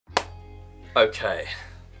Okay,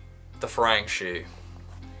 the Farang shoe.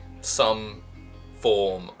 Some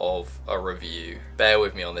form of a review. Bear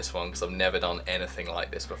with me on this one because I've never done anything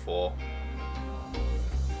like this before.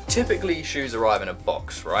 Typically shoes arrive in a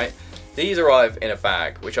box, right? These arrive in a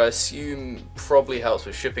bag, which I assume probably helps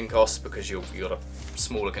with shipping costs because you've got a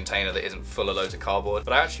smaller container that isn't full of loads of cardboard.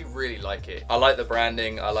 But I actually really like it. I like the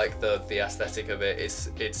branding, I like the aesthetic of it.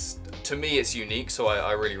 It's to me it's unique, so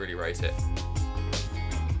I really rate it.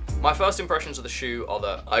 My first impressions of the shoe are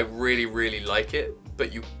that I really like it,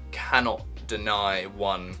 but you cannot deny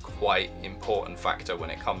one quite important factor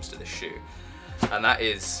when it comes to this shoe, and that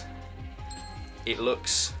is it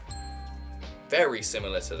looks very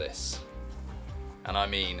similar to this, and I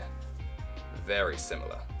mean very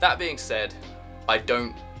similar. That being said, I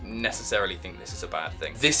don't necessarily think this is a bad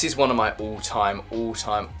thing. This is one of my all-time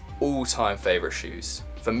favorite shoes.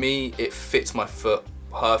 For me, it fits my foot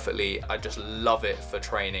perfectly. I just love it for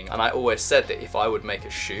training, and I always said that if I would make a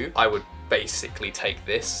shoe, I would basically take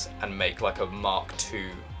this and make like a Mark II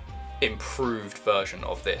improved version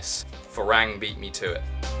of this. Farang beat me to it.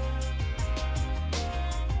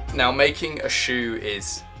 Now, making a shoe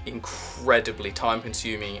is incredibly time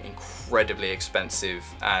consuming, incredibly expensive,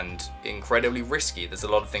 and incredibly risky. There's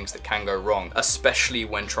a lot of things that can go wrong, especially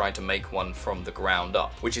when trying to make one from the ground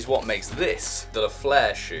up, which is what makes this, the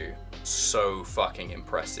Flare shoe, so fucking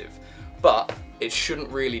impressive. But it shouldn't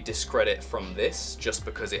really discredit from this just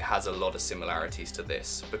because it has a lot of similarities to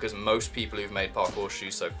this, because most people who've made parkour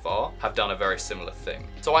shoes so far have done a very similar thing.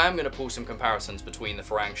 So I am going to pull some comparisons between the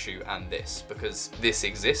Farang shoe and this, because this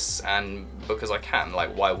exists and because I can,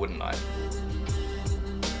 like, why wouldn't I?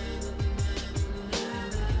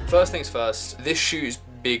 First things first, this shoe's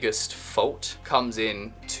biggest fault comes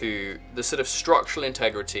in to the sort of structural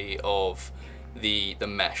integrity of the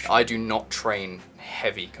mesh. I do not train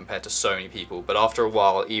heavy compared to so many people, but after a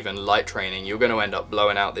while, even light training, you're going to end up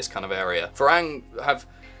blowing out this kind of area. Farang have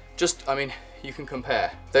just, I mean, you can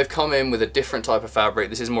compare. They've come in with a different type of fabric.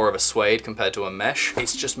 This is more of a suede compared to a mesh.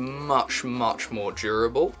 It's just much more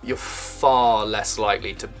durable. You're far less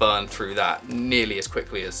likely to burn through that nearly as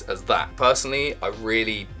quickly as that. Personally, I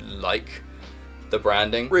really like the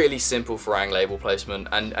branding. Really simple Farang label placement,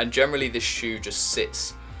 and generally this shoe just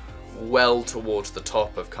sits well towards the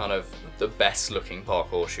top of kind of the best looking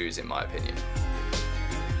parkour shoes in my opinion.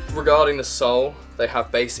 Regarding the sole, they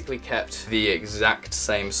have basically kept the exact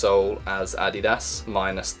same sole as Adidas,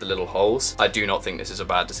 minus the little holes. I do not think this is a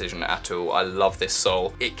bad decision at all. I love this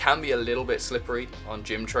sole. It can be a little bit slippery on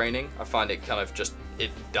gym training. I find it kind of just, it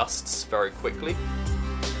dusts very quickly.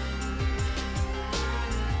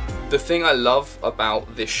 The thing I love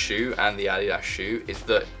about this shoe and the Adidas shoe is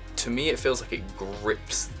that to me it feels like it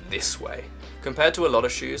grips this way. Compared to a lot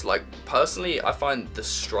of shoes, like personally I find the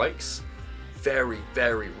strikes very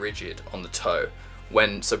rigid on the toe.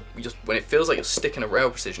 When it feels like you're sticking a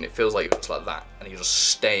rail precision, it feels like it's like that and you're just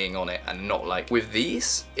staying on it, and not like with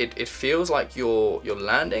these, it feels like you're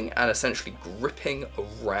landing and essentially gripping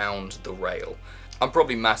around the rail. I'm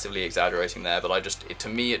probably massively exaggerating there, but to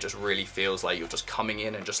me it just really feels like you're just coming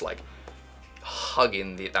in and just like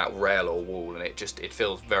hugging that rail or wall, and it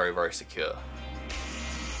feels very secure.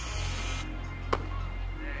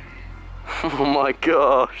 Oh my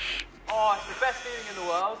gosh. Oh, it's the best feeling in the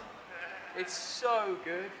world. It's so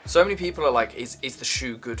good. So many people are like, is the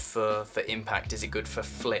shoe good for impact? Is it good for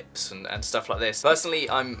flips and stuff like this? Personally,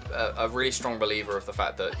 I'm a really strong believer of the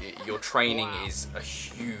fact that your training is a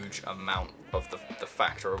huge amount of the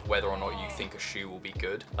factor of whether or not you think a shoe will be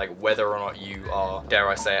good. Like whether or not you are, dare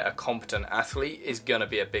I say it, a competent athlete is gonna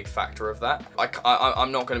be a big factor of that.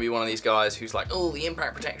 I'm not gonna be one of these guys who's like, oh, the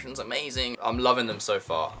impact protection's amazing. I'm loving them so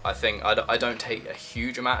far. I think I don't take a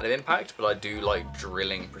huge amount of impact, but I do like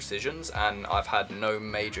drilling precisions, and I've had no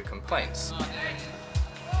major complaints.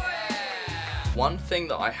 One thing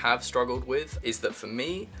that I have struggled with is that for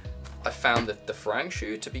me, I found that the Farang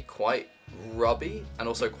shoe to be quite rubby and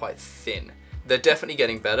also quite thin. They're definitely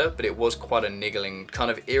getting better, but it was quite a niggling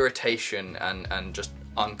kind of irritation and just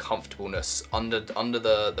uncomfortableness under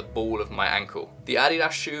the ball of my ankle. The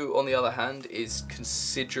Adidas shoe, on the other hand, is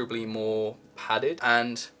considerably more padded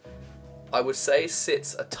and I would say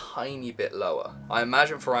sits a tiny bit lower. I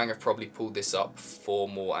imagine Farang have probably pulled this up for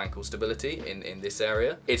more ankle stability in this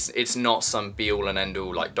area. It's not some be all and end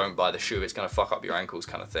all, like don't buy the shoe, it's gonna fuck up your ankles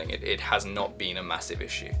kind of thing. It has not been a massive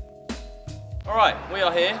issue. Alright, we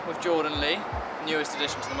are here with Jordan Lee, newest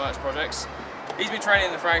addition to the merch projects. He's been training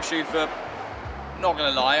in the Farang shoe for, not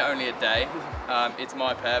gonna lie, only a day. It's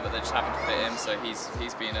my pair, but they just happen to fit him, so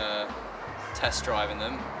he's been test driving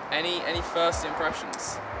them. Any first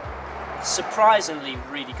impressions? Surprisingly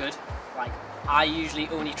really good. Like I usually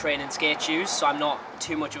only train in skate shoes, so I'm not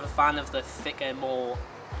too much of a fan of the thicker, more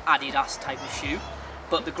Adidas type of shoe.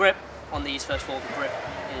 But the grip on these, first of all, the grip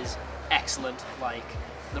is excellent. Like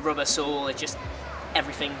the rubber sole, it just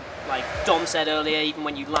everything. Like Dom said earlier, even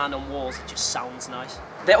when you land on walls, it just sounds nice.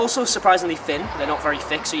 They're also surprisingly thin. They're not very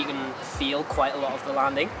thick, so you can feel quite a lot of the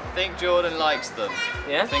landing. I think Jordan likes them.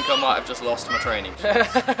 Yeah? I think I might have just lost my training shoes.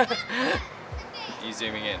 Are you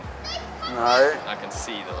zooming in? No. I can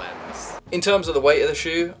see the lens. In terms of the weight of the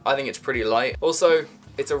shoe, I think it's pretty light. Also,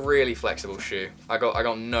 it's a really flexible shoe. I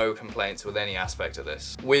got no complaints with any aspect of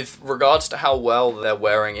this. With regards to how well they're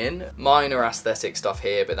wearing in, minor aesthetic stuff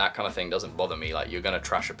here, but that kind of thing doesn't bother me. Like, you're gonna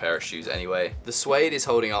trash a pair of shoes anyway. The suede is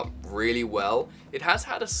holding up really well. It has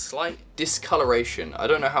had a slight discoloration. I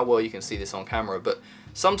don't know how well you can see this on camera, but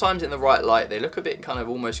sometimes in the right light, they look a bit kind of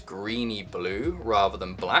almost greeny blue rather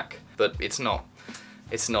than black, but it's not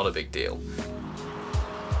a big deal.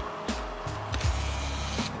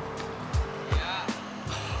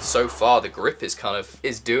 So far the grip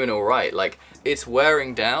is doing all right. Like, it's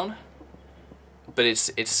wearing down, but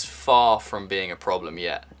it's far from being a problem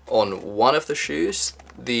yet. On one of the shoes,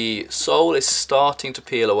 the sole is starting to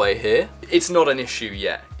peel away here. It's not an issue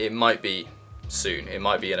yet. It might be soon. It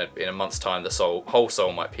might be in a month's time. The whole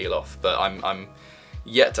sole might peel off, but I'm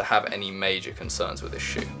yet to have any major concerns with this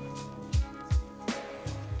shoe.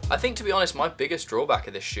 I think, to be honest, my biggest drawback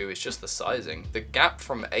of this shoe is just the sizing. The gap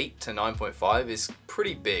from 8 to 9.5 is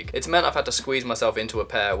pretty big. It's meant I've had to squeeze myself into a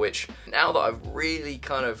pair, which now that I've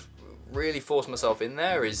really forced myself in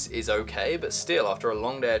there is okay, but still, after a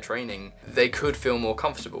long day of training, they could feel more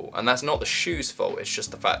comfortable. And that's not the shoe's fault, it's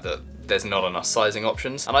just the fact that there's not enough sizing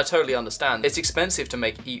options. And I totally understand. It's expensive to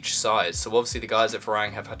make each size, so obviously the guys at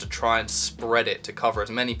Farang have had to try and spread it to cover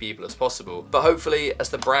as many people as possible. But hopefully, as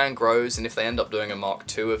the brand grows, and if they end up doing a Mark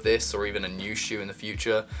II of this, or even a new shoe in the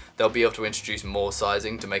future, they'll be able to introduce more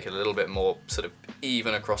sizing to make it a little bit more sort of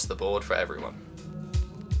even across the board for everyone.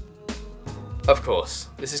 Of course,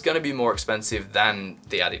 this is going to be more expensive than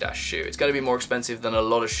the Adidas shoe. It's going to be more expensive than a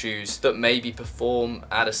lot of shoes that maybe perform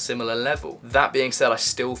at a similar level. That being said, I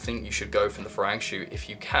still think you should go from the Farang shoe if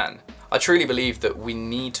you can. I truly believe that we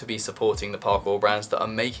need to be supporting the parkour brands that are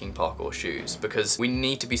making parkour shoes, because we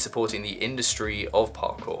need to be supporting the industry of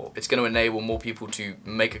parkour. It's going to enable more people to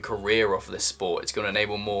make a career off this sport. It's going to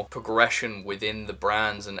enable more progression within the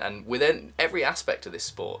brands and within every aspect of this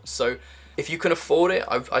sport. So if you can afford it,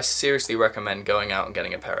 I seriously recommend going out and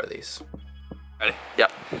getting a pair of these. Ready?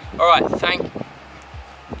 Yep. All right,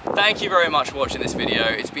 thank you very much for watching this video.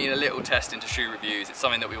 It's been a little test into shoe reviews. It's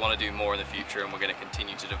something that we want to do more in the future, and we're going to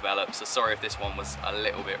continue to develop. So sorry if this one was a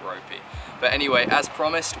little bit ropey. But anyway, as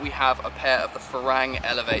promised, we have a pair of the Farang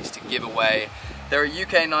Elevates to give away. They're a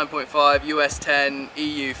UK 9.5, US 10,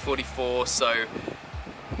 EU 44, so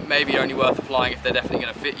maybe only worth applying if they're definitely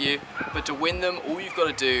going to fit you. But to win them, all you've got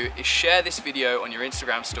to do is share this video on your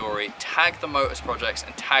Instagram story, tag the Motus projects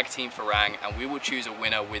and tag Team Farang, and we will choose a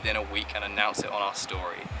winner within a week and announce it on our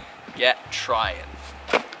story. Get trying.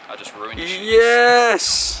 I just ruined your shoes.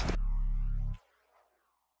 Yes!